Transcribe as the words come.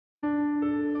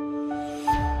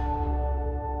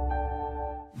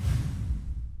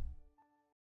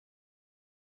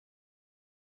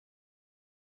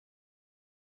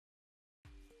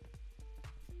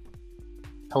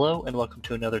Hello and welcome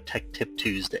to another Tech Tip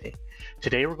Tuesday.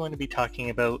 Today we're going to be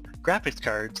talking about graphics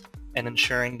cards and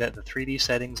ensuring that the 3D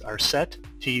settings are set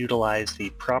to utilize the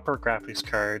proper graphics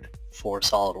card for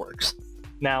SOLIDWORKS.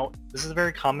 Now, this is a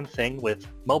very common thing with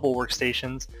mobile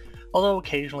workstations, although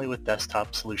occasionally with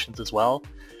desktop solutions as well.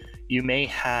 You may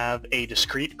have a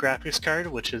discrete graphics card,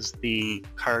 which is the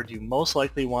card you most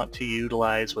likely want to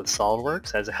utilize with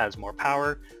SOLIDWORKS as it has more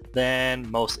power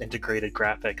than most integrated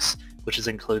graphics, which is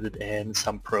included in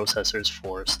some processors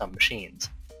for some machines.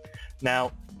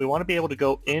 Now, we want to be able to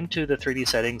go into the 3D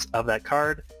settings of that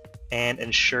card and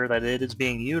ensure that it is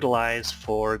being utilized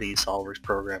for the SOLIDWORKS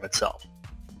program itself.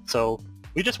 So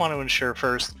we just want to ensure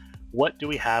first, what do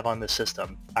we have on the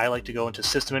system? I like to go into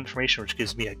system information, which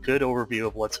gives me a good overview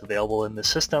of what's available in the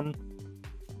system.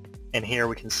 And here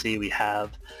we can see we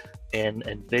have an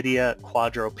NVIDIA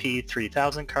Quadro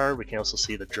P3000 card. We can also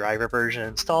see the driver version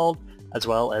installed, as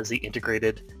well as the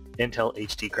integrated Intel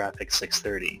HD Graphics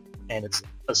 630 and its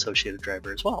associated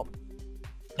driver as well.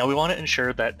 Now we want to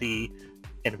ensure that the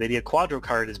NVIDIA Quadro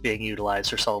card is being utilized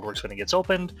for SOLIDWORKS when it gets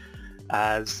opened,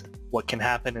 as what can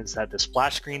happen is that the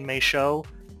splash screen may show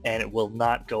and it will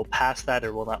not go past that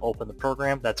or will not open the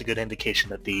program. That's a good indication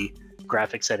that the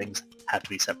graphic settings have to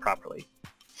be set properly.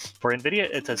 For NVIDIA,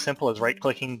 it's as simple as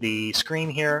right-clicking the screen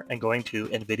here and going to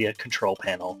NVIDIA Control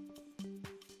Panel.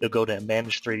 You'll go to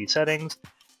Manage 3D Settings,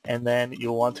 and then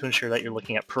you'll want to ensure that you're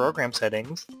looking at Program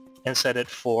Settings and set it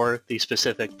for the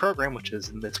specific program, which is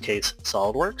in this case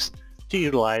SOLIDWORKS, to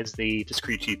utilize the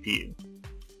discrete GPU.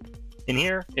 In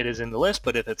here, it is in the list,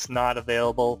 but if it's not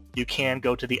available, you can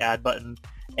go to the Add button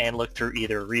and look through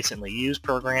either recently used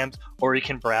programs, or you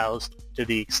can browse to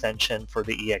the extension for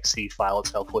the exe file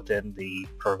itself within the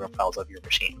program files of your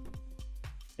machine.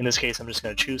 In this case, I'm just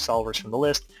going to choose SOLIDWORKS from the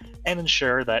list and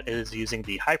ensure that it is using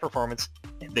the high-performance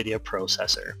NVIDIA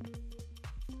processor.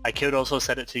 I could also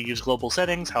set it to use global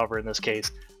settings, however in this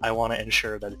case, I want to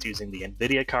ensure that it's using the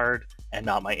NVIDIA card and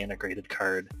not my integrated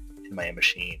card in my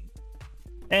machine.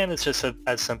 And it's just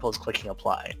as simple as clicking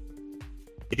Apply.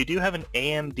 If you do have an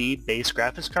AMD-based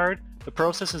graphics card, the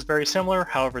process is very similar,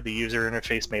 however the user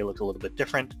interface may look a little bit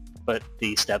different, but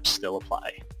the steps still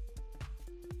apply.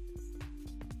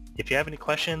 If you have any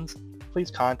questions,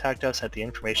 please contact us at the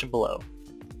information below.